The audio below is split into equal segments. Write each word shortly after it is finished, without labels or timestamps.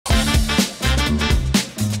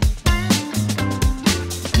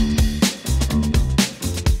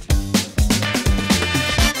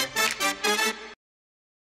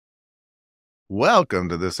Welcome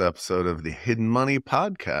to this episode of the Hidden Money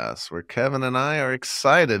Podcast, where Kevin and I are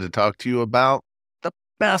excited to talk to you about the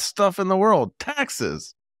best stuff in the world,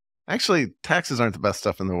 taxes. Actually, taxes aren't the best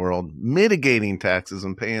stuff in the world. Mitigating taxes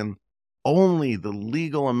and paying only the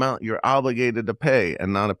legal amount you're obligated to pay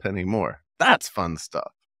and not a penny more. That's fun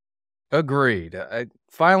stuff. Agreed.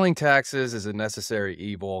 Filing taxes is a necessary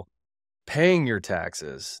evil. Paying your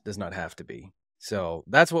taxes does not have to be. So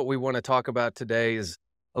that's what we want to talk about today is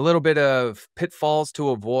a little bit of pitfalls to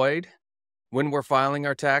avoid when we're filing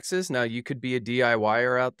our taxes. Now, you could be a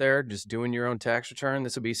DIYer out there just doing your own tax return.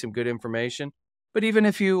 This will be some good information. But even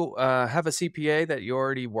if you have a CPA that you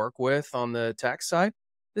already work with on the tax side,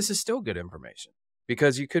 this is still good information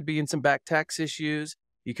because you could be in some back tax issues.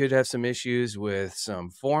 You could have some issues with some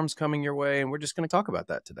forms coming your way, and we're just going to talk about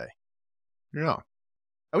that today. Yeah.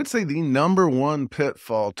 I would say the number one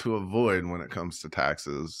pitfall to avoid when it comes to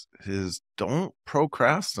taxes is don't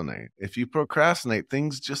procrastinate. If you procrastinate,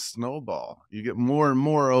 things just snowball. You get more and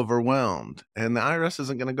more overwhelmed, and the IRS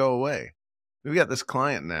isn't going to go away. We've got this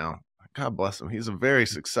client now. God bless him. He's a very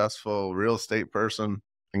successful real estate person,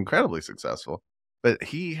 incredibly successful, but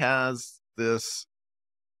he has this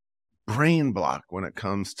brain block when it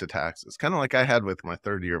comes to taxes, kind of like I had with my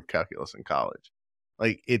third year of calculus in college.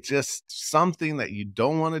 Like, it's just something that you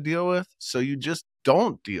don't want to deal with, so you just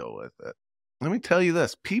don't deal with it. Let me tell you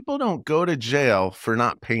this. People don't go to jail for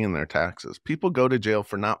not paying their taxes. People go to jail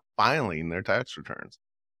for not filing their tax returns.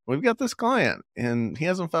 We've got this client, and he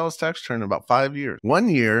hasn't filed his tax return in about 5 years. 1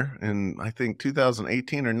 year, in I think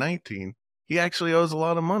 2018 or 19, he actually owes a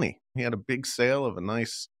lot of money. He had a big sale of a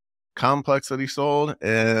nice complex that he sold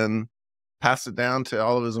and passed it down to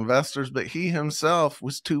all of his investors, but he himself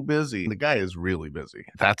was too busy. The guy is really busy.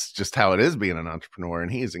 That's just how it is being an entrepreneur,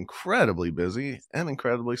 and he is incredibly busy and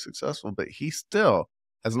incredibly successful, but he still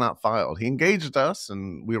has not filed. He engaged us,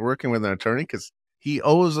 and we were working with an attorney because he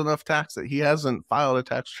owes enough tax that he hasn't filed a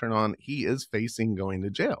tax return on. He is facing going to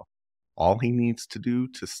jail. All he needs to do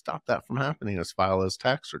to stop that from happening is file his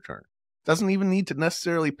tax return. Doesn't even need to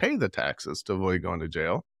necessarily pay the taxes to avoid going to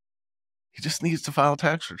jail. He just needs to file a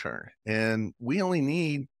tax return. And we only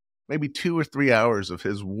need maybe 2 or 3 hours of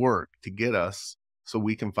his work to get us so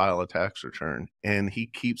we can file a tax return. And he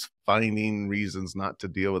keeps finding reasons not to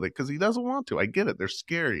deal with it because he doesn't want to. I get it. They're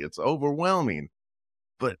scary. It's overwhelming.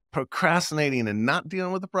 But procrastinating and not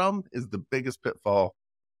dealing with the problem is the biggest pitfall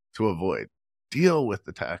to avoid. Deal with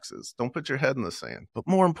the taxes. Don't put your head in the sand. But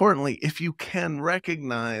more importantly, if you can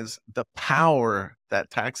recognize the power that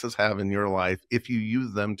taxes have in your life, if you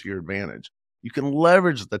use them to your advantage, you can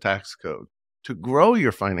leverage the tax code to grow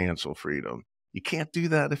your financial freedom. You can't do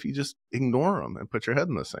that if you just ignore them and put your head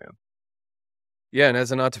in the sand. Yeah, and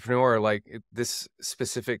as an entrepreneur, like this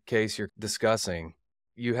specific case you're discussing,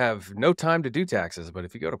 you have no time to do taxes, but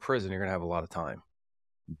if you go to prison, you're going to have a lot of time.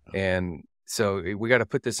 And so we got to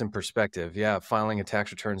put this in perspective. Yeah, filing a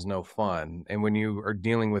tax return is no fun. And when you are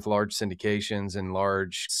dealing with large syndications and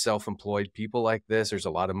large self-employed people like this, there's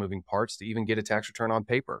a lot of moving parts to even get a tax return on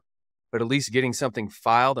paper. But at least getting something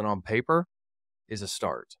filed and on paper is a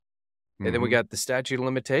start. And then we got the statute of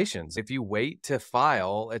limitations. If you wait to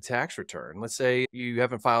file a tax return, let's say you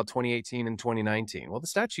haven't filed 2018 and 2019. Well, the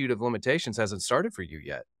statute of limitations hasn't started for you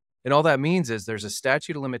yet. And all that means is there's a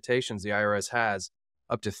statute of limitations the IRS has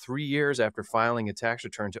up to 3 years after filing a tax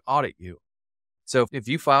return to audit you. So if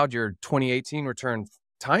you filed your 2018 return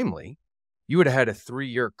timely, you would have had a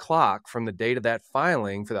 3-year clock from the date of that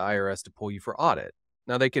filing for the IRS to pull you for audit.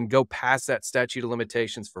 Now, they can go past that statute of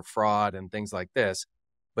limitations for fraud and things like this,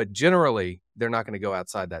 but generally, they're not going to go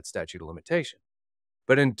outside that statute of limitation.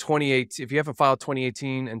 But in 2018, if you haven't filed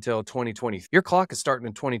 2018 until 2020, your clock is starting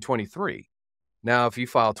in 2023. Now, if you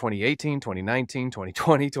file 2018, 2019,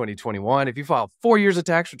 2020, 2021, if you file 4 years of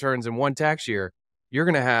tax returns in one tax year, you're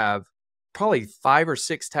going to have probably 5 or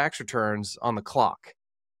 6 tax returns on the clock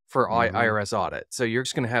for IRS audit. So you're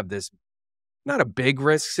just going to have this, not a big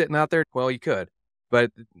risk sitting out there. Well, you could, but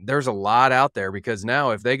there's a lot out there because now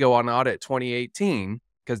if they go on audit 2018,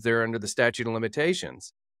 because they're under the statute of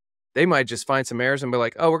limitations, they might just find some errors and be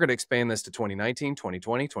like, oh, we're going to expand this to 2019,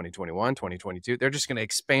 2020, 2021, 2022. They're just going to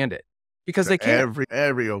expand it. Because they can't.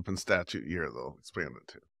 Every open statute year, they'll expand it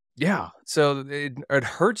to. Yeah. So it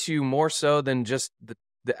hurts you more so than just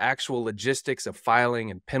the actual logistics of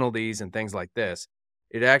filing and penalties and things like this.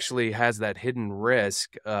 It actually has that hidden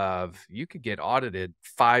risk of you could get audited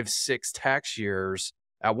 5, 6 tax years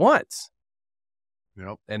at once.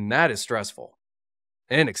 Yep. And that is stressful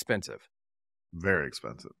and expensive. Very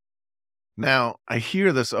expensive. Now, I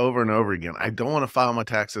hear this over and over again. I don't want to file my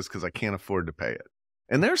taxes because I can't afford to pay it.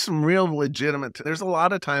 And there's some real legitimate, there's a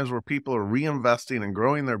lot of times where people are reinvesting and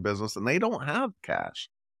growing their business and they don't have cash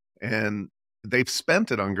and they've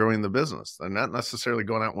spent it on growing the business. They're not necessarily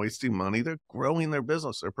going out and wasting money. They're growing their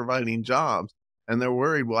business. They're providing jobs and they're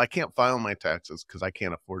worried, well, I can't file my taxes because I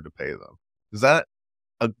can't afford to pay them. Is that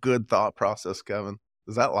a good thought process, Kevin?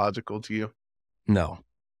 Is that logical to you? No,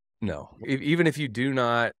 no. Even if you do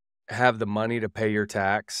not have the money to pay your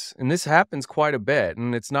tax, and this happens quite a bit,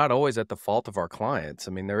 and it's not always at the fault of our clients.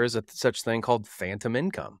 I mean, there is such thing called phantom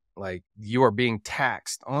income. Like you are being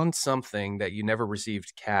taxed on something that you never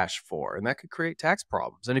received cash for, and that could create tax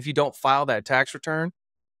problems. And if you don't file that tax return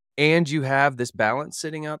and you have this balance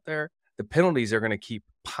sitting out there, the penalties are going to keep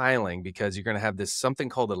piling because you're going to have this something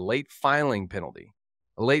called a late filing penalty.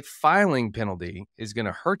 A late filing penalty is going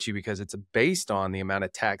to hurt you because it's based on the amount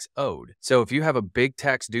of tax owed. So if you have a big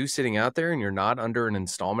tax due sitting out there and you're not under an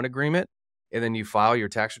installment agreement, and then you file your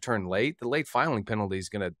tax return late, the late filing penalty is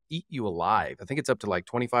going to eat you alive. I think it's up to like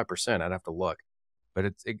 25%. I'd have to look,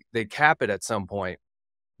 but they cap it at some point.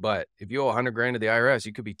 But if you owe 100 grand to the IRS,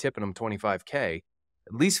 you could be tipping them 25K.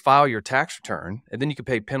 At least file your tax return, and then you can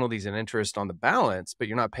pay penalties and interest on the balance, but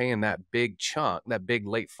you're not paying that big chunk, that big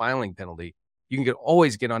late filing penalty. You can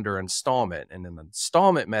always get under installment. And in the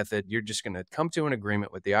installment method, you're just going to come to an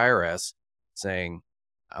agreement with the IRS saying,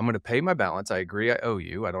 I'm going to pay my balance. I agree I owe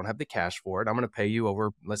you. I don't have the cash for it. I'm going to pay you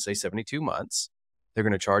over, let's say, 72 months. They're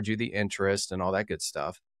going to charge you the interest and all that good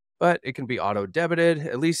stuff. But it can be auto debited.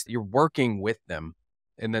 At least you're working with them,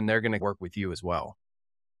 and then they're going to work with you as well.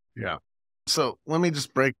 Yeah. So let me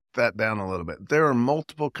just break that down a little bit. There are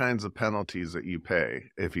multiple kinds of penalties that you pay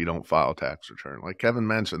if you don't file a tax return. Like Kevin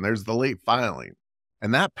mentioned, there's the late filing,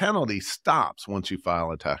 and that penalty stops once you file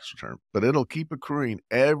a tax return, but it'll keep accruing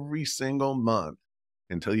every single month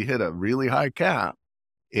until you hit a really high cap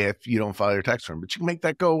if you don't file your tax return. But you can make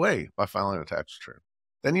that go away by filing a tax return.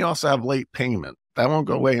 Then you also have late payment. That won't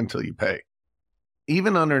go away until you pay.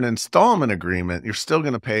 Even under an installment agreement, you're still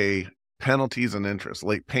going to pay penalties and interest,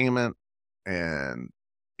 late payment and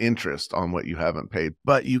interest on what you haven't paid,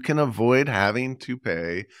 but you can avoid having to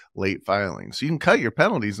pay late filing. So you can cut your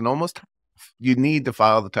penalties and almost you need to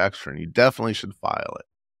file the tax return. You definitely should file it.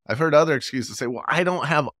 I've heard other excuses say, well, I don't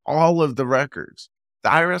have all of the records. The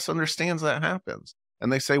IRS understands that happens.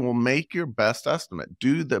 And they say, well, make your best estimate.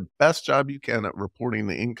 Do the best job you can at reporting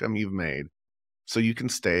the income you've made so you can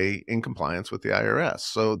stay in compliance with the IRS.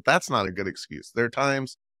 So that's not a good excuse. There are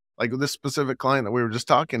times like with this specific client that we were just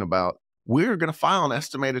talking about, we're going to file an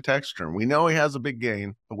estimated tax return. We know he has a big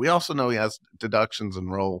gain, but we also know he has deductions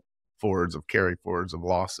and roll forwards of carry forwards of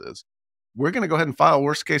losses. We're going to go ahead and file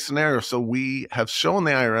worst case scenario. So we have shown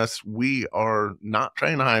the IRS we are not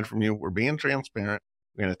trying to hide from you. We're being transparent.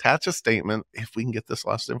 We're going to attach a statement, if we can get this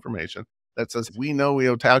last information, that says we know we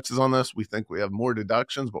owe taxes on this. We think we have more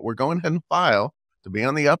deductions, but we're going ahead and file to be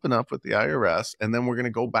on the up and up with the IRS. And then we're going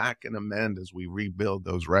to go back and amend as we rebuild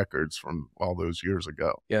those records from all those years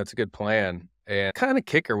ago. Yeah, it's a good plan. And kind of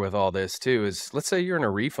kicker with all this too is, let's say you're in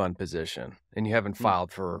a refund position and you haven't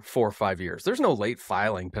filed for 4 or 5 years. There's no late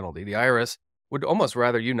filing penalty. The IRS would almost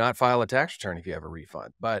rather you not file a tax return if you have a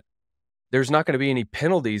refund, but there's not going to be any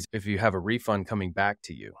penalties if you have a refund coming back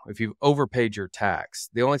to you. If you've overpaid your tax,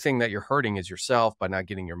 the only thing that you're hurting is yourself by not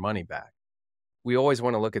getting your money back. We always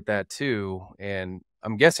want to look at that too. And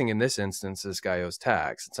I'm guessing in this instance, this guy owes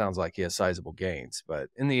tax. It sounds like he has sizable gains, but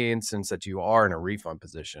in the instance that you are in a refund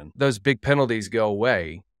position, those big penalties go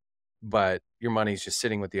away, but your money's just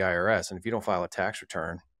sitting with the IRS. And if you don't file a tax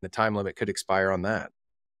return, the time limit could expire on that.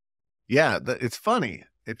 Yeah, it's funny.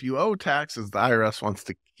 If you owe taxes, the IRS wants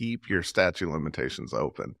to keep your statute of limitations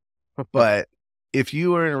open. But if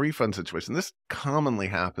you are in a refund situation, this commonly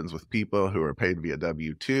happens with people who are paid via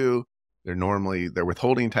W-2. Their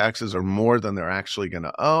withholding taxes are more than they're actually going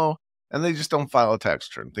to owe, and they just don't file a tax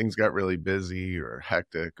return. Things got really busy or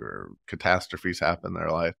hectic or catastrophes happen in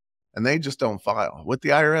their life, and they just don't file. What the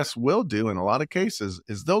IRS will do in a lot of cases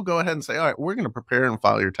is they'll go ahead and say, all right, we're going to prepare and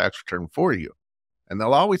file your tax return for you. And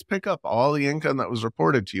they'll always pick up all the income that was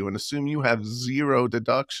reported to you and assume you have zero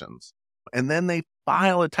deductions. And then they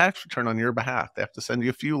file a tax return on your behalf. They have to send you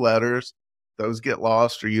a few letters. Those get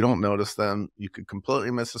lost or you don't notice them. You could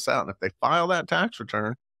completely miss this out. And if they file that tax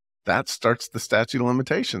return, that starts the statute of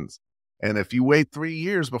limitations. And if you wait 3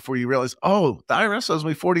 years before you realize, oh, the IRS owes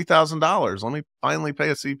me $40,000, let me finally pay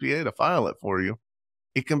a CPA to file it for you,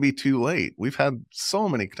 it can be too late. We've had so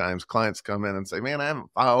many times clients come in and say, man, I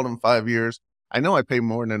haven't filed in 5 years. I know I pay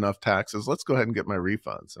more than enough taxes. Let's go ahead and get my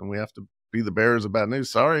refunds. And we have to be the bearers of bad news.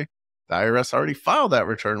 Sorry, the IRS already filed that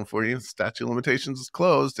return for you. Statute of limitations is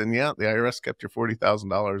closed. And yeah, the IRS kept your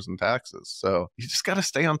 $40,000 in taxes. So you just got to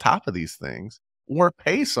stay on top of these things. or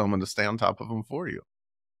pay someone to stay on top of them for you.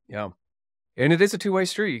 Yeah. And it is a two-way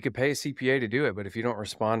street. You could pay a CPA to do it, but if you don't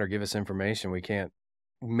respond or give us information, we can't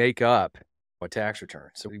make up a tax return.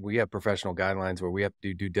 So we have professional guidelines where we have to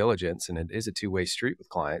do due diligence, and it is a two-way street with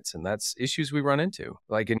clients, and that's issues we run into.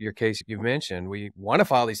 Like in your case you mentioned, we want to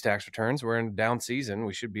file these tax returns. We're in down season.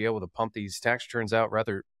 We should be able to pump these tax returns out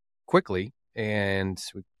rather quickly, and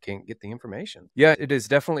we can't get the information. Yeah, it is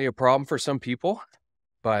definitely a problem for some people,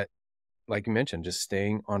 but like you mentioned, just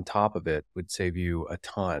staying on top of it would save you a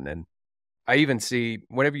ton. And I even see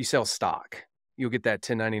whenever you sell stock, you'll get that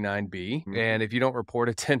 1099-B. And if you don't report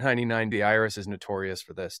a 1099, the IRS is notorious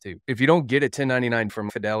for this too. If you don't get a 1099 from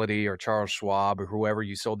Fidelity or Charles Schwab or whoever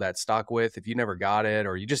you sold that stock with, if you never got it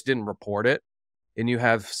or you just didn't report it, and you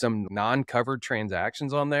have some non-covered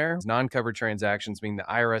transactions on there, non-covered transactions mean the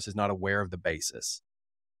IRS is not aware of the basis.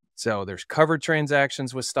 So there's covered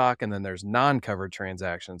transactions with stock, and then there's non-covered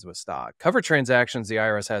transactions with stock. Covered transactions, the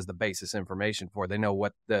IRS has the basis information for. They know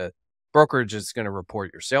what the brokerage is going to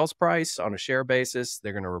report your sales price on a share basis.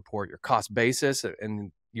 They're going to report your cost basis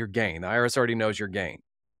and your gain. The IRS already knows your gain.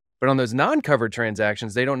 But on those non-covered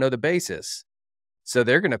transactions, they don't know the basis. So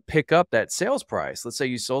they're going to pick up that sales price. Let's say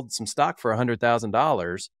you sold some stock for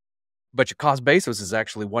 $100,000, but your cost basis is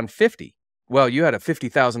actually $150,000. Well, you had a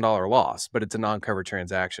 $50,000 loss, but it's a non-covered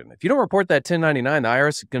transaction. If you don't report that 1099, the IRS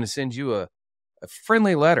is going to send you a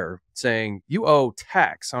friendly letter saying you owe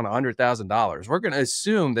tax on $100,000. We're going to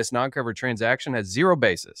assume this non-covered transaction has zero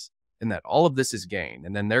basis and that all of this is gain.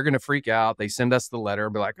 And then they're going to freak out. They send us the letter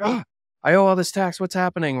and be like, oh, I owe all this tax. What's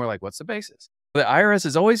happening? We're like, what's the basis? The IRS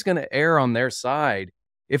is always going to err on their side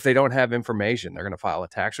if they don't have information. They're going to file a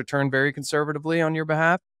tax return very conservatively on your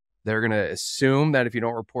behalf. They're going to assume that if you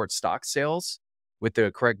don't report stock sales with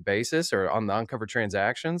the correct basis or on non-covered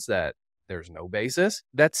transactions, that there's no basis.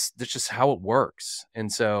 That's just how it works.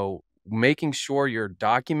 And so making sure your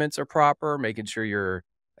documents are proper, making sure you're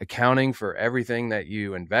accounting for everything that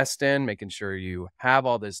you invest in, making sure you have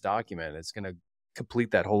all this document, it's going to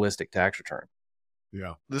complete that holistic tax return.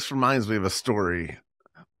 Yeah. This reminds me of a story,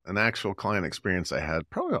 an actual client experience I had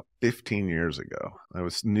probably about 15 years ago. I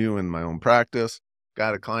was new in my own practice.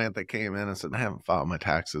 Got a client that came in and said, I haven't filed my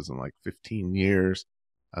taxes in like 15 years.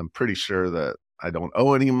 I'm pretty sure that I don't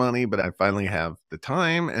owe any money, but I finally have the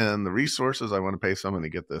time and the resources. I want to pay someone to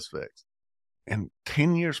get this fixed. And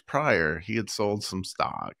 10 years prior, he had sold some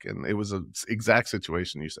stock, and it was an exact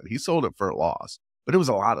situation you said. He sold it for a loss, but it was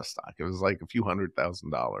a lot of stock. It was like a few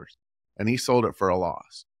 $100,000, and he sold it for a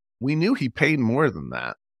loss. We knew he paid more than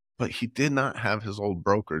that, but he did not have his old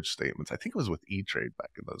brokerage statements. I think it was with E-Trade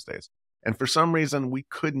back in those days. And for some reason, we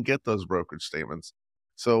couldn't get those brokerage statements.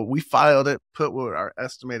 So we filed it, put what our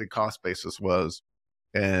estimated cost basis was,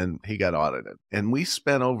 and he got audited. And we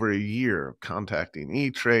spent over a year contacting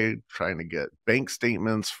E-Trade, trying to get bank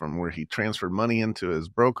statements from where he transferred money into his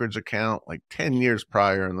brokerage account like 10 years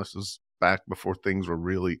prior. And this was back before things were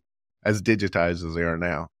really as digitized as they are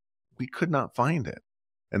now. We could not find it.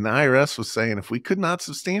 And the IRS was saying if we could not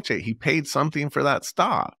substantiate he paid something for that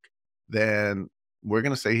stock, then we're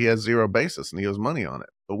going to say he has zero basis and he owes money on it.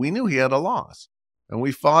 But we knew he had a loss. And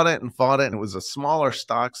we fought it, and it was a smaller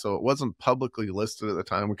stock, so it wasn't publicly listed at the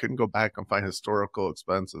time. We couldn't go back and find historical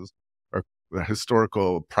expenses or the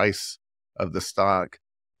historical price of the stock.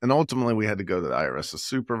 And ultimately, we had to go to the IRS's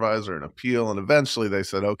supervisor and appeal. And eventually they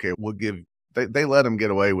said, okay, we'll give, they let him get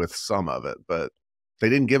away with some of it, but they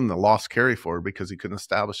didn't give him the loss carry forward because he couldn't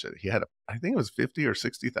establish it. He had, I think it was $50,000 or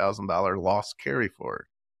 $60,000 loss carry forward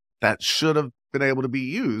that should have been able to be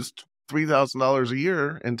used $3,000 a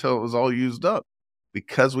year until it was all used up.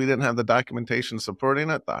 Because we didn't have the documentation supporting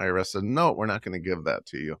it, the IRS said, no, we're not going to give that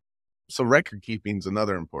to you. So record keeping is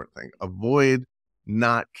another important thing. Avoid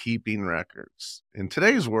not keeping records. In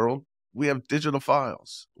today's world, we have digital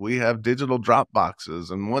files. We have digital Dropboxes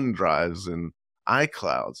and OneDrives and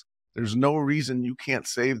iClouds. There's no reason you can't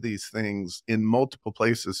save these things in multiple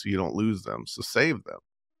places so you don't lose them. So save them.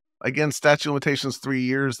 Again, statute of limitations, 3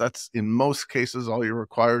 years. That's in most cases all you're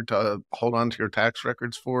required to hold on to your tax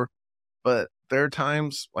records for. But there are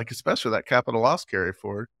times, like especially that capital loss carry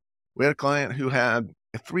forward, we had a client who had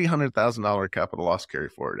a $300,000 capital loss carry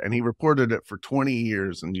forward, and he reported it for 20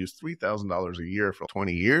 years and used $3,000 a year for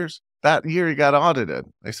 20 years. That year he got audited.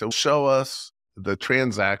 They said, show us the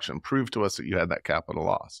transaction, prove to us that you had that capital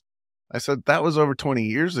loss. I said, that was over 20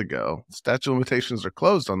 years ago. Statute of limitations are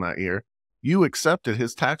closed on that year. You accepted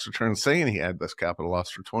his tax return saying he had this capital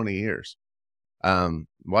loss for 20 years.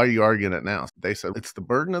 Why are you arguing it now? They said it's the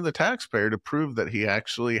burden of the taxpayer to prove that he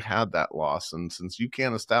actually had that loss. And since you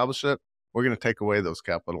can't establish it, we're going to take away those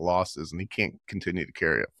capital losses and he can't continue to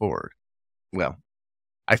carry it forward. Well,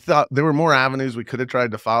 I thought there were more avenues we could have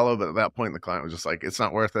tried to follow, but at that point, the client was just like, "It's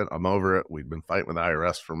not worth it. I'm over it." We'd been fighting with the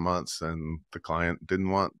IRS for months, and the client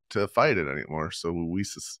didn't want to fight it anymore. So we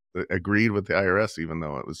agreed with the IRS, even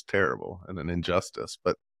though it was terrible and an injustice.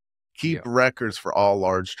 But keep Yeah. records for all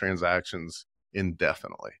large transactions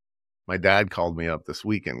indefinitely. My dad called me up this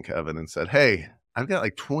weekend, Kevin, and said, "Hey, I've got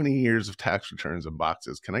like 20 years of tax returns in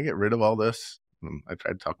boxes. Can I get rid of all this?" And I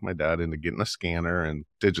tried to talk my dad into getting a scanner and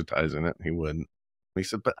digitizing it. He wouldn't. He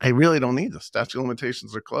said, "But I really don't need this. Statute of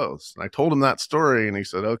limitations are closed." And I told him that story, and he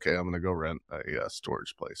said, "Okay, I'm going to go rent a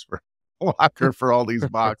storage place for a locker for all these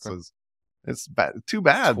boxes." It's too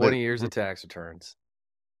bad that 20 years of tax returns.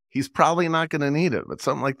 he's probably not going to need it, but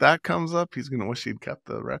something like that comes up, he's going to wish he'd kept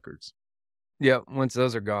the records. Yeah, once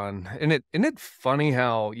those are gone. And isn't it funny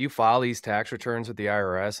how you file these tax returns with the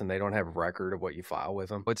IRS and they don't have record of what you file with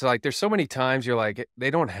them? It's like there's so many times you're like,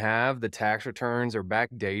 they don't have the tax returns or back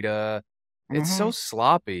data. It's so Mhm.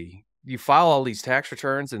 sloppy. You file all these tax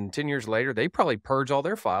returns, and 10 years later, they probably purge all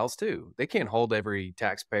their files too. They can't hold every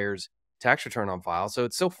taxpayer's tax return on file. So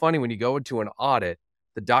it's so funny when you go into an audit,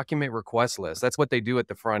 the document request list. That's what they do at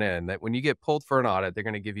the front end. That when you get pulled for an audit, they're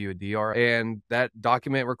going to give you a DR, and that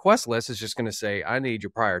document request list is just going to say, I need your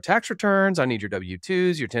prior tax returns, I need your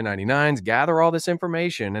W-2s, your 1099s, gather all this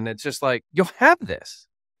information. And it's just like, you'll have this.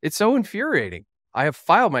 It's so infuriating. I have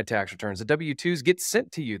filed my tax returns. The W-2s get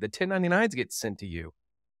sent to you. The 1099s get sent to you.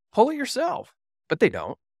 Pull it yourself. But they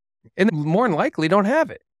don't. And more than likely don't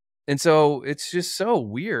have it. And so it's just so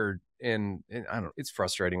weird. And I don't know, it's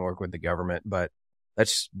frustrating working with the government, but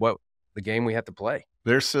that's what the game we have to play.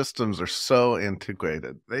 Their systems are so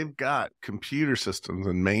antiquated. They've got computer systems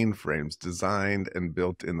and mainframes designed and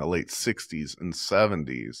built in the late 60s and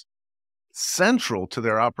 70s, central to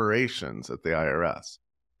their operations at the IRS.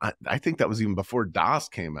 I think that was even before DOS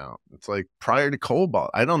came out. It's like prior to COBOL.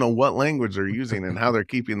 I don't know what language they're using and how they're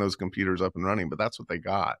keeping those computers up and running, but that's what they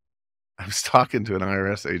got. I was talking to an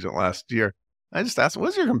IRS agent last year. I just asked him,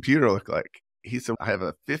 "What's your computer look like?" He said, "I have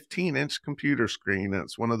a 15-inch computer screen, and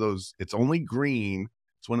it's one of those, it's only green.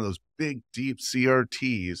 It's one of those big, deep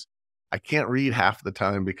CRTs. I can't read half the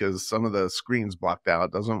time because some of the screen's blocked out.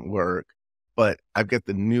 It doesn't work. But I've got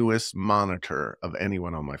the newest monitor of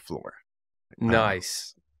anyone on my floor." Wow.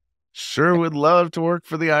 Nice. Sure would love to work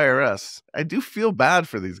for the IRS. I do feel bad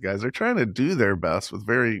for these guys. They're trying to do their best with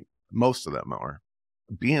most of them are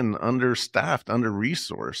being understaffed,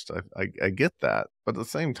 under-resourced. I get that. But at the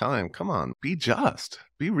same time, come on, be just,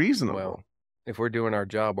 be reasonable. Well, if we're doing our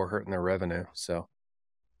job, we're hurting their revenue. So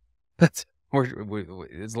that's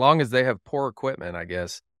as long as they have poor equipment, I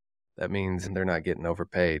guess that means they're not getting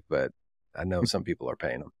overpaid. But I know some people are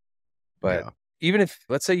paying them. But Yeah. even if,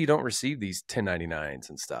 let's say you don't receive these 1099s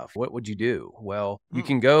and stuff, what would you do? Well, you Mm.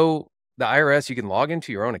 can go, the IRS, you can log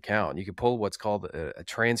into your own account. You can pull what's called a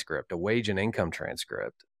transcript, a wage and income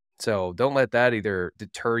transcript. So don't let that either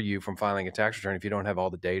deter you from filing a tax return if you don't have all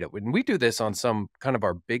the data. When we do this on some kind of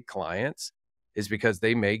our big clients, is because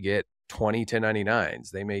they may get 20 1099s.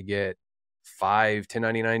 They may get 5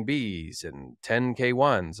 1099Bs and 10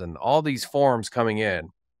 K1s and all these forms coming in.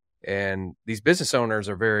 And these business owners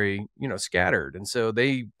are very, scattered. And so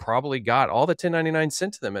they probably got all the 1099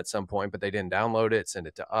 sent to them at some point, but they didn't download it, send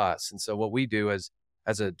it to us. And so what we do as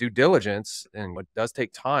a due diligence, and what does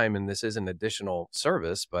take time, and this is an additional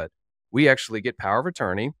service, but we actually get power of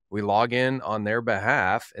attorney. We log in on their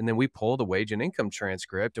behalf, and then we pull the wage and income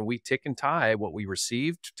transcript, and we tick and tie what we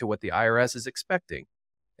received to what the IRS is expecting.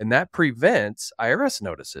 And that prevents IRS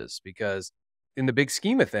notices, because in the big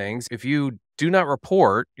scheme of things, if you do not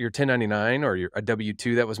report your 1099 or a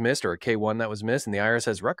W-2 that was missed or a K-1 that was missed and the IRS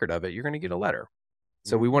has record of it, you're going to get a letter.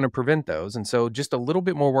 So we want to prevent those. And so just a little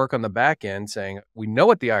bit more work on the back end saying, we know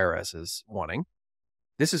what the IRS is wanting.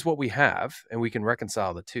 This is what we have, and we can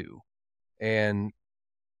reconcile the two. And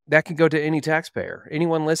that can go to any taxpayer,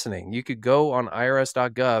 anyone listening. You could go on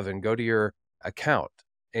irs.gov and go to your account,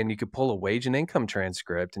 and you could pull a wage and income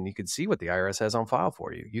transcript, and you could see what the IRS has on file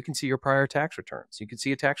for you. You can see your prior tax returns. You can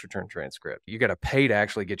see a tax return transcript. You got to pay to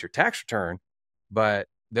actually get your tax return, but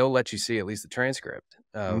they'll let you see at least the transcript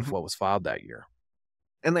of what was filed that year.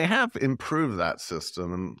 And they have improved that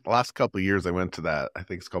system. And the last couple of years, I went to that, I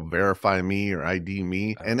think it's called Verify Me or ID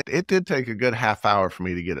Me. And it did take a good half hour for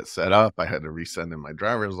me to get it set up. I had to resend in my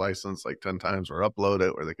driver's license like 10 times or upload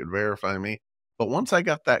it where they could verify me. But once I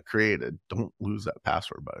got that created, don't lose that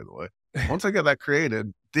password, by the way. Once I got that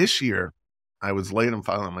created, this year, I was late in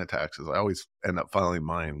filing my taxes. I always end up filing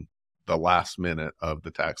mine the last minute of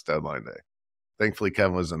the tax deadline day. Thankfully,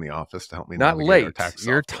 Kevin was in the office to help me Not navigate our late. tax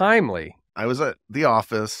You're software. timely. I was at the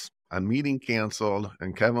office, a meeting canceled,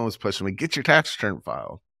 and Kevin was pushing me, "Get your tax return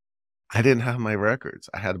filed." I didn't have my records.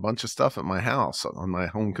 I had a bunch of stuff at my house on my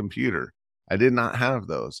home computer. I did not have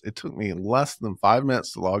those. It took me less than 5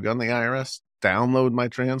 minutes to log on the IRS, download my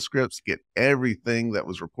transcripts, get everything that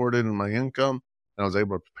was reported in my income, and I was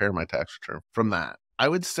able to prepare my tax return from that. I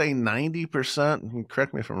would say 90%, and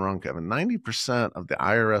correct me if I'm wrong, Kevin, 90% of the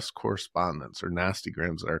IRS correspondence or nasty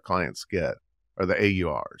grams that our clients get are the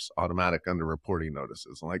AURs, automatic underreporting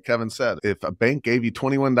notices. And like Kevin said, if a bank gave you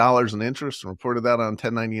 $21 in interest and reported that on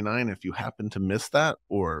 1099, if you happen to miss that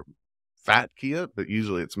or fat key it, but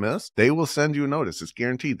usually it's missed, they will send you a notice. It's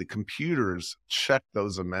guaranteed. The computers check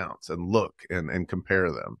those amounts and look and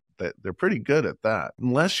compare them. They're pretty good at that.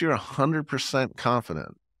 Unless you're 100%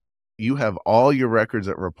 confident you have all your records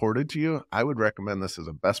that reported to you, I would recommend this as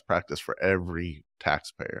a best practice for every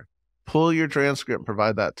taxpayer. Pull your transcript and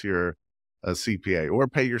provide that to your CPA, or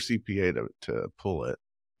pay your CPA to pull it,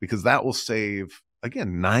 because that will save,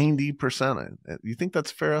 again, 90%. You think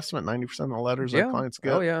that's a fair estimate? 90% of the letters our clients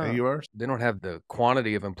get, AURs? They don't have the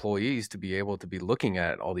quantity of employees to be able to be looking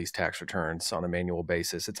at all these tax returns on a manual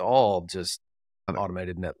basis. It's all just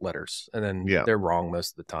automated net letters, and then they're wrong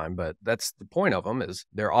most of the time, but that's the point of them, is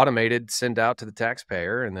they're automated, send out to the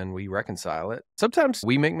taxpayer, and then we reconcile it. Sometimes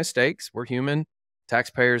we make mistakes. We're human.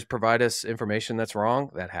 Taxpayers provide us information that's wrong.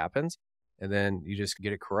 That happens. And then you just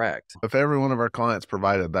get it correct. If every one of our clients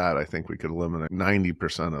provided that, I think we could eliminate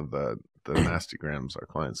 90% of the nasty grams our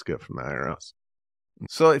clients get from the IRS.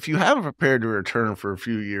 So if you haven't prepared to return for a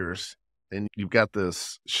few years, and you've got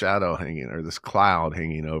this shadow hanging, or this cloud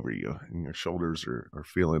hanging over you, and your shoulders are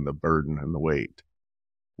feeling the burden and the weight,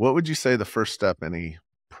 what would you say the first step any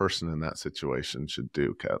person in that situation should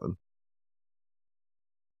do, Kevin?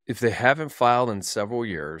 If they haven't filed in several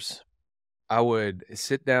years, I would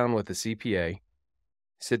sit down with a CPA,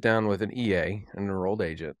 sit down with an EA, an enrolled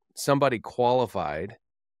agent, somebody qualified.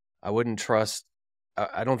 I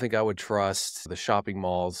don't think I would trust the shopping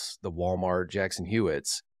malls, the Walmart, Jackson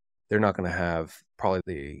Hewitts. They're not going to have probably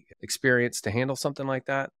the experience to handle something like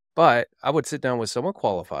that. But I would sit down with someone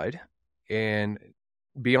qualified and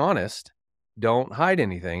be honest. Don't hide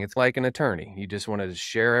anything. It's like an attorney. You just want to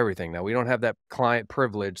share everything. Now, we don't have that client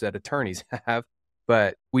privilege that attorneys have,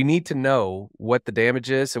 but we need to know what the damage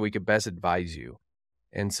is so we can best advise you.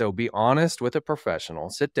 And so be honest with a professional,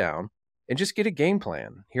 sit down and just get a game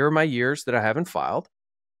plan. Here are my years that I haven't filed.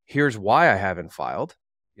 Here's why I haven't filed.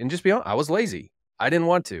 And just be honest. I was lazy. I didn't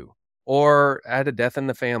want to. Or I had a death in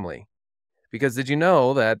the family. Because did you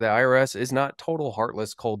know that the IRS is not total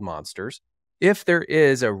heartless cold monsters? If there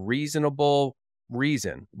is a reasonable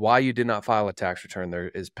reason why you did not file a tax return, there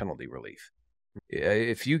is penalty relief.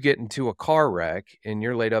 If you get into a car wreck and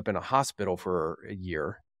you're laid up in a hospital for a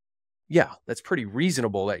year, that's pretty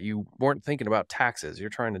reasonable that you weren't thinking about taxes. You're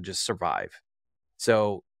trying to just survive.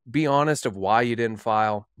 So be honest of why you didn't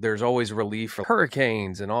file. There's always relief for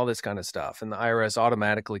hurricanes and all this kind of stuff. And the IRS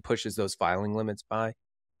automatically pushes those filing limits by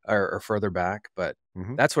or further back. But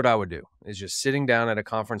that's what I would do, is just sitting down at a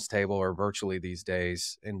conference table or virtually these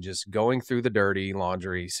days and just going through the dirty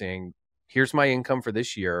laundry, saying, here's my income for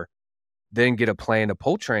this year. Then get a plan to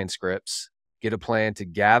pull transcripts, get a plan to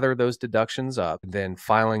gather those deductions up, then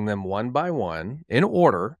filing them one by one in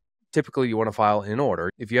order. Typically, you want to file in order.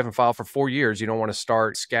 If you haven't filed for 4 years, you don't want to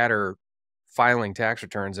start scatter filing tax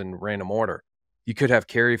returns in random order. You could have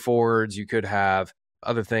carry forwards. You could have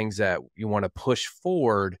other things that you want to push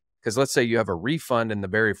forward. Because let's say you have a refund in the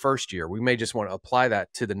very first year. We may just want to apply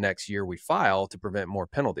that to the next year we file to prevent more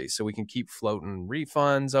penalties. So we can keep floating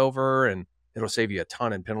refunds over, and it'll save you a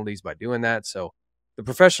ton in penalties by doing that. So the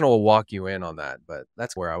professional will walk you in on that, but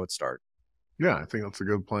that's where I would start. Yeah, I think that's a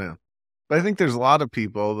good plan. But I think there's a lot of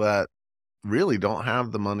people that really don't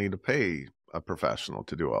have the money to pay a professional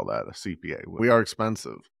to do all that, a CPA. We are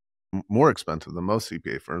expensive, more expensive than most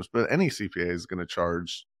CPA firms, but any CPA is going to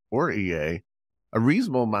charge, or EA, a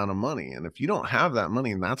reasonable amount of money. And if you don't have that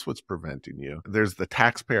money and that's what's preventing you, there's the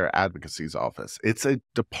Taxpayer Advocacy's Office. It's a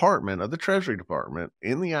department of the Treasury Department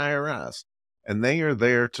in the IRS, and they are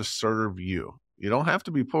there to serve you. You don't have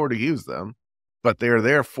to be poor to use them, but they're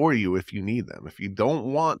there for you if you need them. If you don't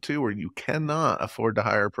want to, or you cannot afford to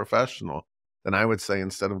hire a professional, then I would say,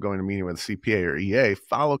 instead of going to meeting with a CPA or EA,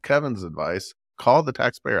 follow Kevin's advice, call the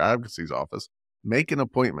Taxpayer Advocacy's Office, make an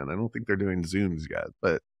appointment. I don't think they're doing Zooms yet,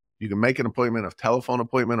 but you can make an appointment, a telephone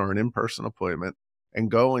appointment or an in-person appointment, and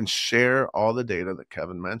go and share all the data that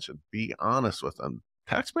Kevin mentioned. Be honest with them.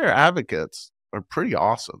 Taxpayer advocates are pretty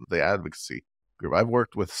awesome, the advocacy group. I've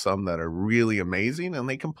worked with some that are really amazing, and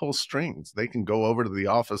they can pull strings. They can go over to the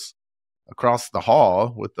office across the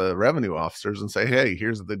hall with the revenue officers and say, hey,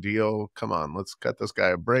 here's the deal. Come on, let's cut this guy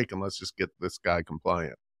a break and let's just get this guy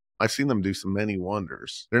compliant. I've seen them do some many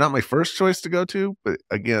wonders. They're not my first choice to go to, but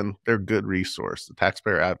again, they're a good resource, the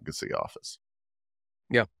Taxpayer Advocacy Office.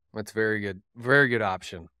 Yeah, that's very good. Very good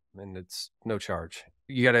option. And it's no charge.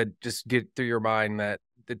 You got to just get through your mind that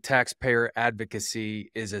the taxpayer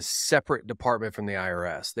advocacy is a separate department from the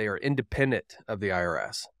IRS. They are independent of the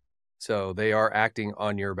IRS. So they are acting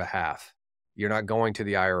on your behalf. You're not going to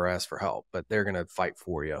the IRS for help, but they're going to fight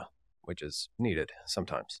for you, which is needed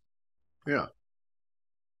sometimes. Yeah.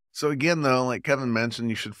 So again, though, like Kevin mentioned,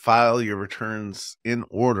 you should file your returns in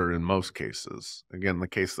order in most cases. Again, the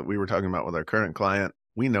case that we were talking about with our current client,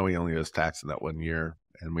 we know he only owes tax in that 1 year,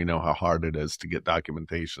 and we know how hard it is to get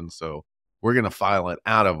documentation. So we're going to file it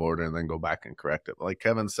out of order and then go back and correct it. But like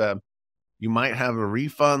Kevin said, you might have a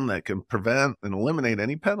refund that can prevent and eliminate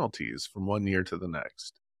any penalties from 1 year to the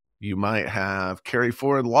next. You might have carry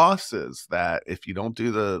forward losses that if you don't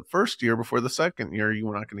do the first year before the second year,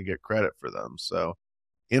 you're not going to get credit for them. So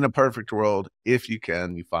in a perfect world, if you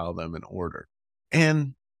can, you file them in order.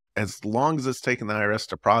 And as long as it's taking the IRS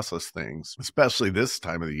to process things, especially this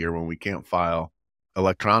time of the year when we can't file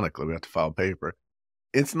electronically, we have to file paper.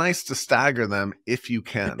 It's nice to stagger them if you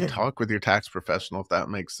can. Talk with your tax professional if that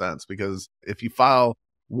makes sense, because if you file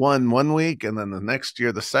one week and then the next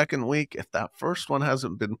year, the second week, if that first one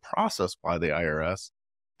hasn't been processed by the IRS,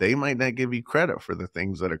 they might not give you credit for the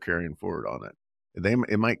things that are carrying forward on it.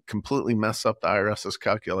 It might completely mess up the IRS's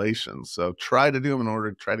calculations. So try to do them in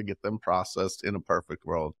order to try to get them processed in a perfect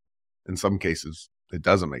world. In some cases, it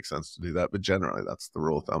doesn't make sense to do that, but generally that's the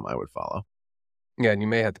rule of thumb I would follow. Yeah, and you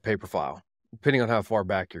may have to paper file, depending on how far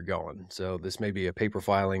back you're going. So this may be a paper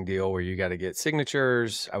filing deal where you got to get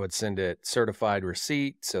signatures. I would send it certified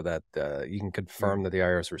receipt so that you can confirm that the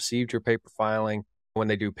IRS received your paper filing. When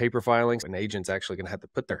they do paper filings, an agent's actually going to have to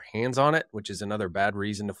put their hands on it, which is another bad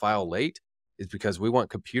reason to file late, is because we want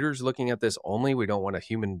computers looking at this only. We don't want a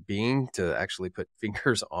human being to actually put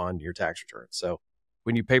fingers on your tax return. So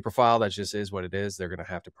when you paper file, that just is what it is. They're going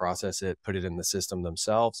to have to process it, put it in the system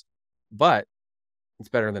themselves. But it's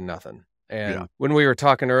better than nothing. And when we were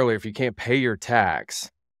talking earlier, if you can't pay your tax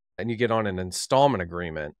and you get on an installment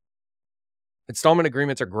agreements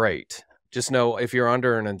are great. Just know if you're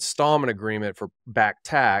under an installment agreement for back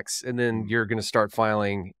tax, and then you're going to start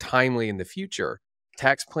filing timely in the future,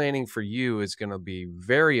 tax planning for you is going to be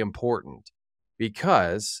very important,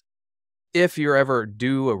 because if you're ever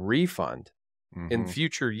due a refund in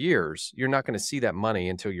future years, you're not going to see that money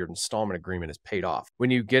until your installment agreement is paid off. When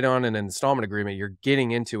you get on an installment agreement, you're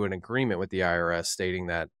getting into an agreement with the IRS stating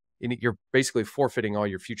that you're basically forfeiting all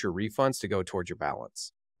your future refunds to go towards your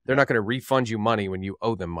balance. They're not going to refund you money when you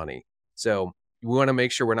owe them money. So we want to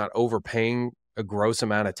make sure we're not overpaying a gross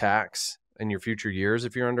amount of tax in your future years.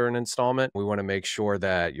 If you're under an installment, we want to make sure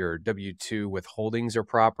that your W-2 withholdings are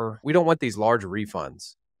proper. We don't want these large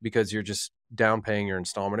refunds because you're just down paying your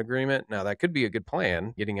installment agreement. Now, that could be a good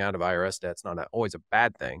plan. Getting out of IRS debt's not always a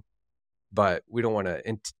bad thing, but we don't want to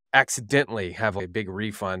accidentally have a big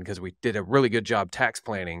refund because we did a really good job tax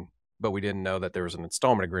planning, but we didn't know that there was an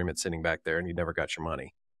installment agreement sitting back there and you never got your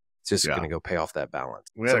money. It's just going to go pay off that balance.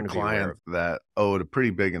 We had a client that owed a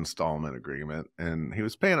pretty big installment agreement, and he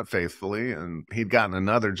was paying it faithfully, and he'd gotten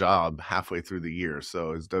another job halfway through the year.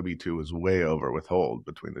 So his W-2 was way over withhold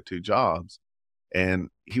between the two jobs. And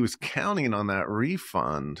he was counting on that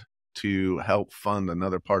refund to help fund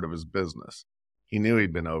another part of his business. He knew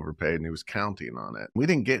he'd been overpaid and he was counting on it. We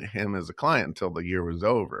didn't get him as a client until the year was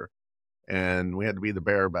over. And we had to be the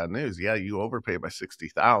bearer of bad news. Yeah, you overpaid by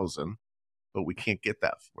 $60,000, but we can't get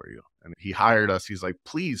that for you. And he hired us. He's like,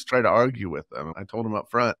 please try to argue with them. I told him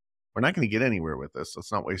up front, we're not going to get anywhere with this.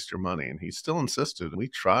 Let's not waste your money. And he still insisted. We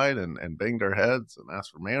tried and banged our heads and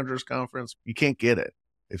asked for managers conference. You can't get it.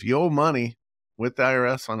 If you owe money with the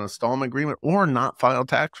IRS on an installment agreement or not file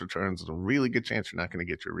tax returns, there's a really good chance you're not going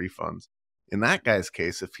to get your refunds. In that guy's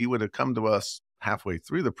case, if he would have come to us halfway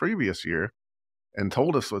through the previous year and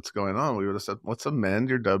told us what's going on, we would have said, let's amend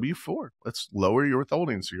your W-4. Let's lower your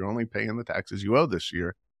withholding so you're only paying the taxes you owe this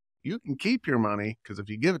year. You can keep your money because if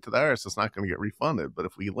you give it to the IRS, it's not going to get refunded. But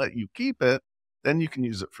if we let you keep it, then you can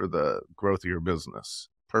use it for the growth of your business.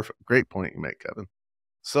 Perfect. Great point you make, Kevin.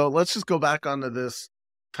 So let's just go back onto this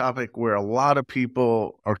topic where a lot of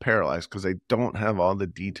people are paralyzed because they don't have all the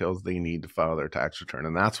details they need to file their tax return.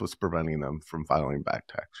 And that's what's preventing them from filing back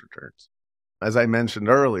tax returns. As I mentioned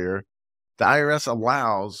earlier, the IRS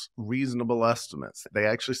allows reasonable estimates. They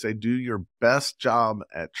actually say, do your best job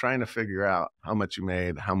at trying to figure out how much you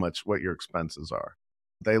made, what your expenses are.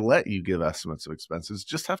 They let you give estimates of expenses,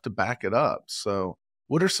 just have to back it up. So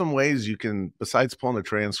what are some ways you can, besides pulling a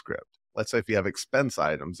transcript, let's say if you have expense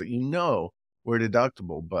items that you know were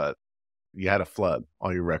deductible, but You had a flood,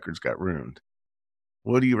 all your records got ruined.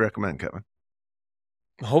 What do you recommend, Kevin?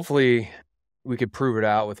 Hopefully, we could prove it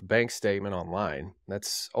out with a bank statement online.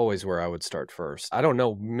 That's always where I would start first. I don't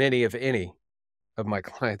know many, if any, of my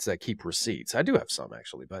clients that keep receipts. I do have some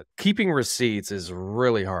actually, but keeping receipts is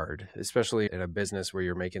really hard, especially in a business where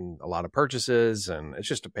you're making a lot of purchases and it's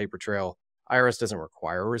just a paper trail. IRS doesn't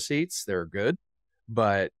require receipts. They're good,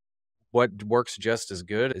 but what works just as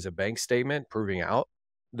good is a bank statement proving out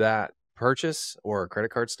that purchase or a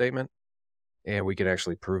credit card statement, and we can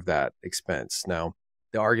actually prove that expense. Now,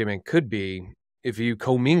 the argument could be if you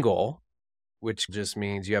commingle, which just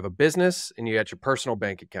means you have a business and you got your personal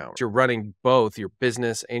bank account. You're running both your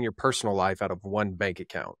business and your personal life out of one bank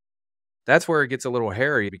account. That's where it gets a little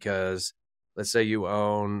hairy because let's say you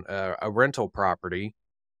own a rental property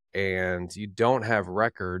and you don't have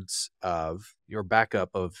records of your backup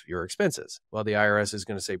of your expenses. Well, the IRS is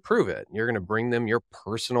going to say, prove it. You're going to bring them your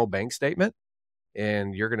personal bank statement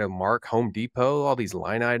and you're going to mark Home Depot, all these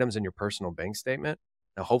line items in your personal bank statement.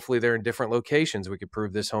 Now, hopefully they're in different locations. We could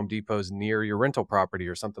prove this Home Depot's near your rental property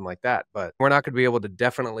or something like that. But we're not going to be able to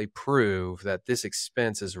definitely prove that this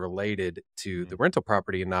expense is related to the rental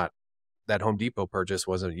property and not that Home Depot purchase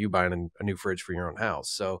wasn't you buying a new fridge for your own house.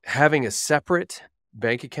 So having a separate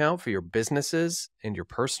bank account for your businesses and your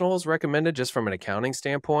personal is recommended just from an accounting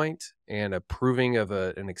standpoint and a proving of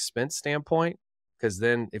an expense standpoint. Because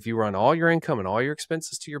then if you run all your income and all your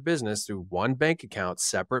expenses to your business through one bank account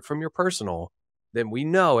separate from your personal, then we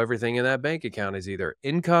know everything in that bank account is either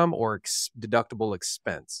income or deductible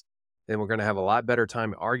expense. Then we're going to have a lot better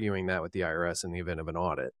time arguing that with the IRS in the event of an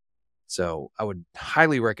audit. So I would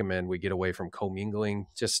highly recommend we get away from commingling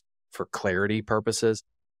just for clarity purposes.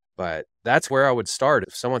 But that's where I would start.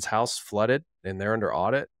 If someone's house flooded and they're under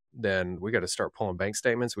audit, then we got to start pulling bank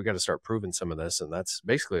statements. We got to start proving some of this. And that's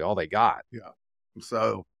basically all they got. Yeah.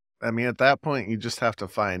 So, I mean, at that point, you just have to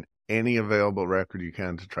find any available record you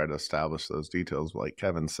can to try to establish those details. Like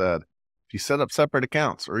Kevin said, if you set up separate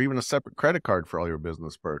accounts or even a separate credit card for all your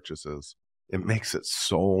business purchases, it makes it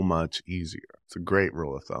so much easier. It's a great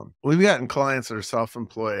rule of thumb. We've gotten clients that are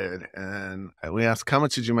self-employed and we ask, how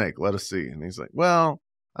much did you make? Let us see. And he's like, well,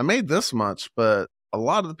 I made this much, but a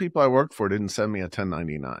lot of the people I worked for didn't send me a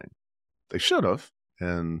 1099. They should have.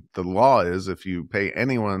 And the law is if you pay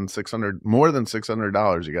anyone more than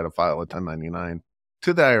 $600, you got to file a 1099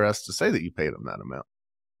 to the IRS to say that you paid them that amount.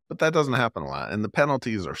 But that doesn't happen a lot. And the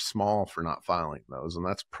penalties are small for not filing those. And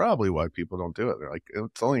that's probably why people don't do it. They're like,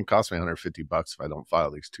 it's only cost me $150 if I don't file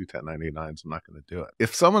these two 1099s. I'm not going to do it.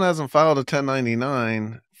 If someone hasn't filed a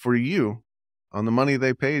 1099 for you on the money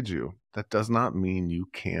they paid you, that does not mean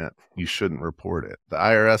you shouldn't report it. The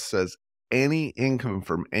IRS says any income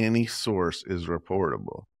from any source is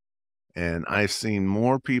reportable. And I've seen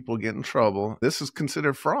more people get in trouble. This is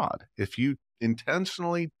considered fraud. If you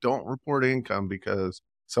intentionally don't report income because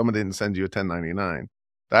someone didn't send you a 1099,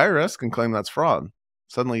 the IRS can claim that's fraud.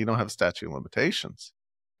 Suddenly you don't have a statute of limitations.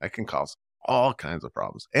 That can cause all kinds of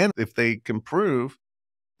problems. And if they can prove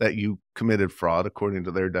that you committed fraud according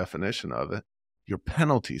to their definition of it, your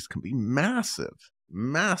penalties can be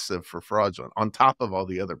massive for fraudulent on top of all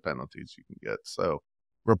the other penalties you can get. So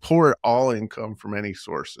report all income from any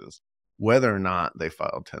sources, whether or not they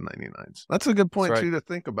filed 1099s. That's a good point too to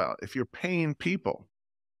think about. If you're paying people,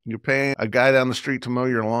 you're paying a guy down the street to mow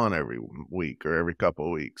your lawn every week or every couple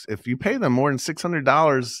of weeks. If you pay them more than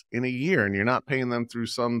 $600 in a year and you're not paying them through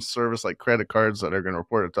some service like credit cards that are going to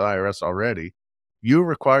report it to the IRS already, you're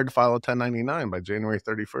required to file a 1099 by January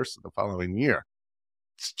 31st of the following year.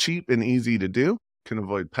 It's cheap and easy to do, can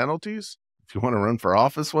avoid penalties. If you want to run for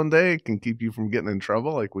office one day, it can keep you from getting in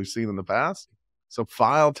trouble like we've seen in the past. So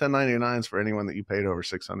file 1099s for anyone that you paid over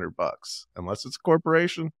 $600, unless it's a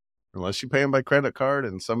corporation, unless you pay them by credit card,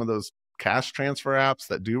 and some of those cash transfer apps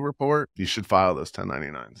that do report, you should file those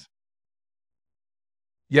 1099s.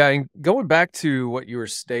 Yeah, and going back to what you were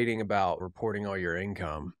stating about reporting all your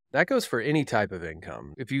income, that goes for any type of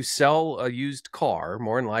income. If you sell a used car,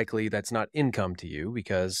 more than likely that's not income to you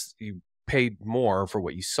because you paid more for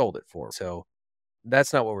what you sold it for. So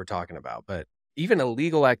that's not what we're talking about. But even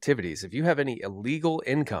illegal activities, if you have any illegal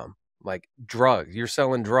income, like drugs, you're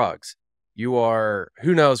selling drugs, who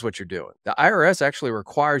knows what you're doing. The IRS actually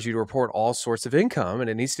requires you to report all sorts of income, and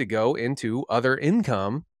it needs to go into other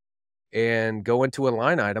income and go into a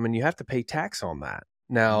line item, and you have to pay tax on that.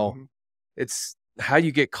 Now, it's how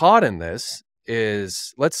you get caught in this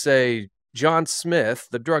is, let's say John Smith,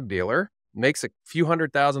 the drug dealer, makes a few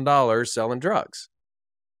 $100,000 selling drugs.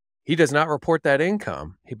 He does not report that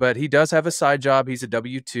income, but he does have a side job. He's a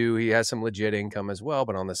W-2. He has some legit income as well,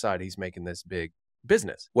 but on the side, he's making this big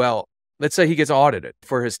business. Well, let's say he gets audited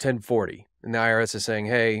for his 1040. And the IRS is saying,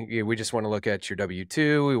 hey, we just want to look at your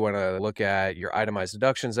W-2. We want to look at your itemized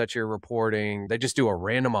deductions that you're reporting. They just do a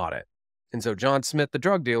random audit. And so John Smith, the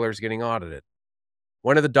drug dealer, is getting audited.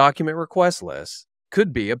 One of the document request lists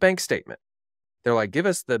could be a bank statement. They're like, give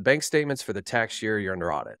us the bank statements for the tax year you're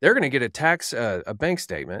under audit. They're going to get a bank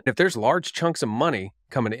statement. If there's large chunks of money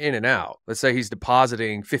coming in and out, let's say he's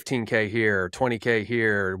depositing $15K here, $20K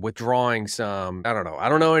here, withdrawing some, I don't know. I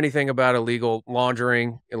don't know anything about illegal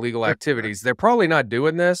laundering, illegal activities. They're probably not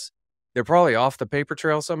doing this. They're probably off the paper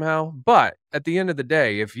trail somehow. But at the end of the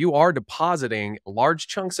day, if you are depositing large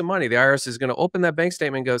chunks of money, the IRS is going to open that bank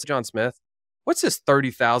statement and goes, John Smith, what's this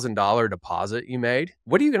 $30,000 deposit you made?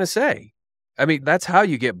 What are you going to say? I mean, that's how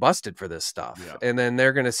you get busted for this stuff. Yeah. And then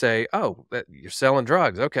they're going to say, oh, you're selling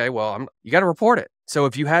drugs. Okay, well, you got to report it. So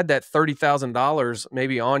if you had that $30,000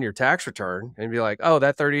 maybe on your tax return and be like, oh,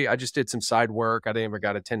 that 30, I just did some side work. I didn't ever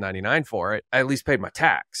got a 1099 for it. I at least paid my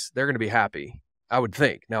tax. They're going to be happy, I would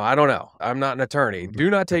think. Now, I don't know. I'm not an attorney. Do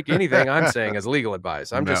not take anything I'm saying as legal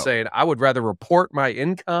advice. I'm just saying I would rather report my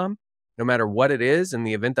income no matter what it is. In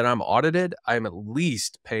the event that I'm audited, I'm at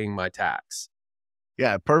least paying my tax.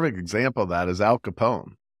 Yeah, a perfect example of that is Al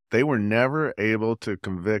Capone. They were never able to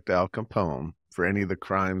convict Al Capone for any of the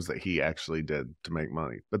crimes that he actually did to make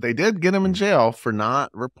money. But they did get him in jail for not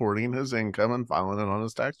reporting his income and filing it on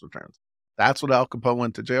his tax returns. That's what Al Capone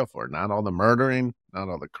went to jail for. Not all the murdering, not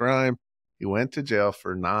all the crime. He went to jail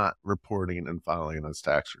for not reporting and filing his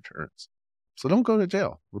tax returns. So don't go to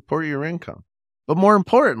jail. Report your income. But more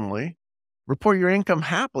importantly, report your income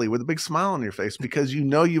happily with a big smile on your face, because you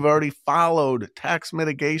know you've already followed tax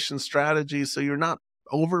mitigation strategies, so you're not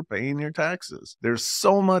overpaying your taxes. There's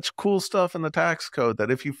so much cool stuff in the tax code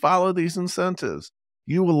that if you follow these incentives,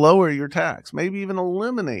 you will lower your tax, maybe even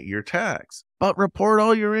eliminate your tax, but report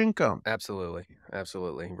all your income. Absolutely.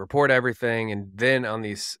 Absolutely. Report everything. And then on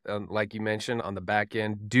these, like you mentioned, on the back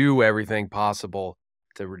end, do everything possible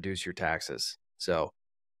to reduce your taxes. So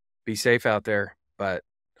be safe out there, but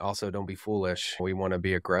also don't be foolish. We want to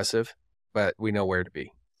be aggressive, but we know where to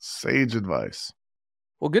be. Sage advice.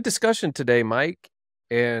 Well, good discussion today, Mike.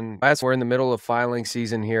 And as we're in the middle of filing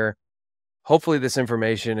season here, hopefully this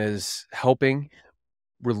information is helping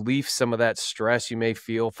relieve some of that stress you may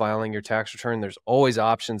feel filing your tax return. There's always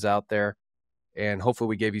options out there. And hopefully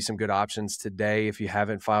we gave you some good options today. If you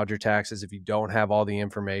haven't filed your taxes, if you don't have all the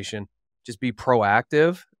information, just be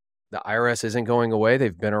proactive. The IRS isn't going away.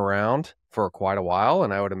 They've been around for quite a while,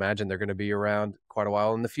 and I would imagine they're going to be around quite a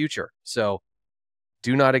while in the future. So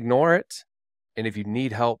do not ignore it. And if you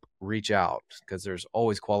need help, reach out, because there's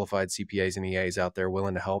always qualified CPAs and EAs out there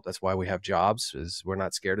willing to help. That's why we have jobs, is we're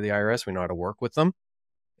not scared of the IRS. We know how to work with them.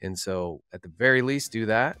 And so at the very least, do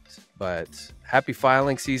that. But happy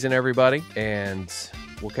filing season, everybody. And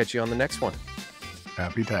we'll catch you on the next one.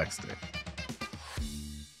 Happy tax day.